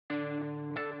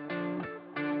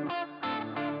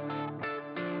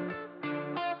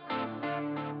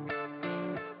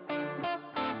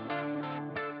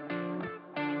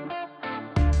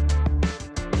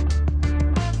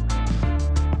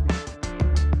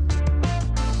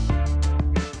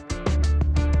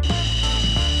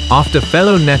after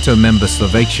fellow NATO member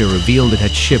Slovakia revealed it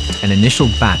had shipped an initial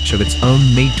batch of its own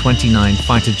MiG-29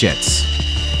 fighter jets.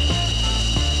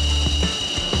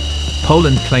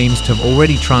 Poland claims to have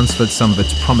already transferred some of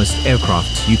its promised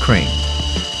aircraft to Ukraine.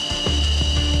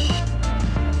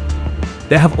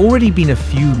 There have already been a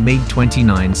few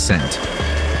MiG-29 sent.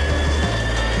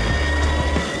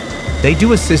 They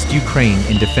do assist Ukraine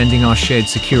in defending our shared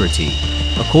security,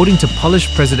 according to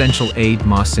Polish presidential aide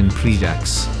Marcin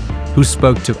Przydacz, who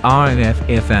spoke to RMF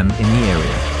FM in the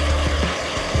area.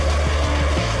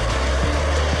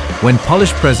 When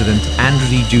Polish President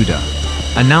Andrzej Duda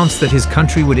announced that his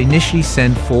country would initially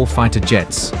send 4 fighter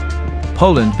jets,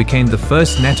 Poland became the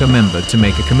first NATO member to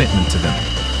make a commitment to them.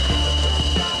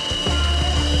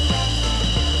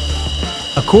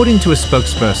 According to a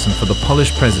spokesperson for the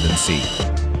Polish presidency,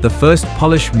 the first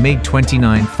Polish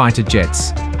MiG-29 fighter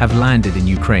jets have landed in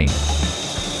Ukraine.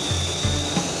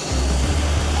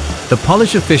 The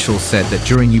Polish official said that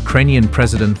during Ukrainian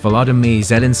President Volodymyr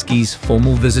Zelensky's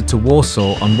formal visit to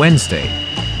Warsaw on Wednesday,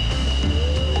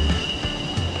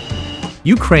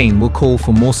 Ukraine will call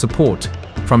for more support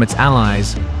from its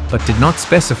allies, but did not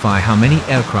specify how many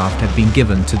aircraft have been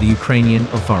given to the Ukrainian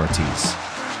authorities.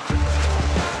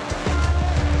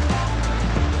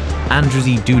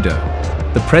 Andrzej Duda,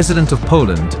 the president of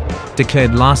Poland,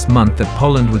 declared last month that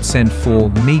Poland would send 4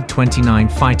 MiG-29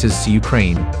 fighters to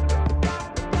Ukraine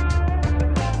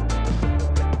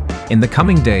in the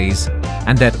coming days,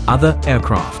 and that other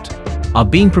aircraft are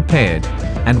being prepared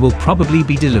and will probably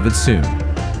be delivered soon.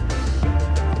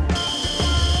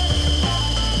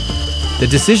 The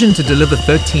decision to deliver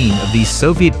 13 of these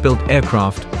Soviet-built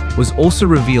aircraft was also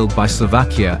revealed by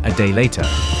Slovakia a day later.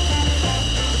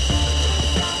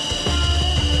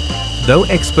 Though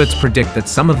experts predict that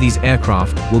some of these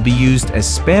aircraft will be used as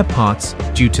spare parts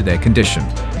due to their condition.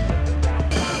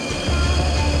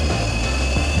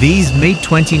 These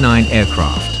MiG-29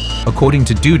 aircraft, according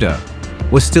to Duda,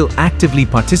 were still actively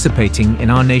participating in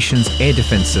our nation's air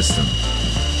defense system,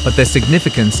 but their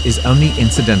significance is only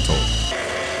incidental.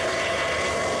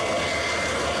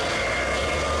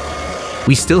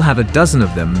 We still have a dozen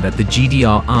of them that the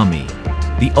GDR Army,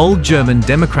 the old German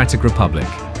Democratic Republic,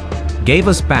 gave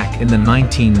us back in the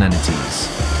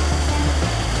 1990s.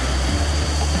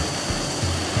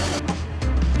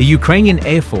 The Ukrainian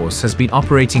Air Force has been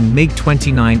operating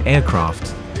MiG-29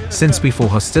 aircraft since before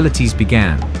hostilities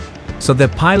began, so their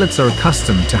pilots are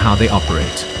accustomed to how they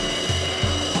operate.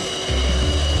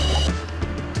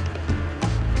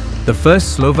 The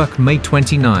first Slovak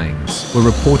MiG-29s were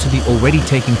reportedly already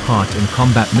taking part in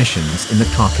combat missions in the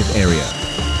Kharkiv area.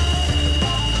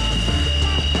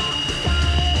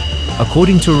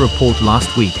 According to a report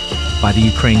last week by the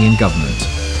Ukrainian government.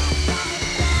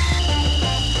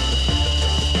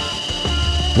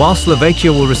 While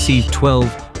Slovakia will receive 12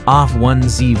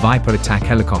 AW-1Z Viper attack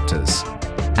helicopters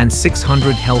and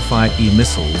 600 Hellfire E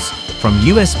missiles from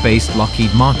US-based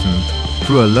Lockheed Martin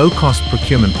through a low-cost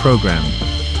procurement program,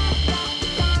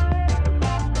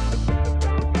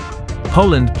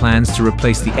 Poland plans to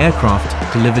replace the aircraft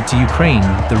delivered to Ukraine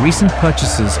with the recent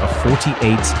purchases of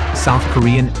 48 South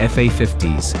Korean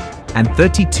FA-50s and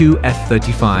 32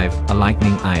 F-35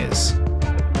 Lightning Ayers.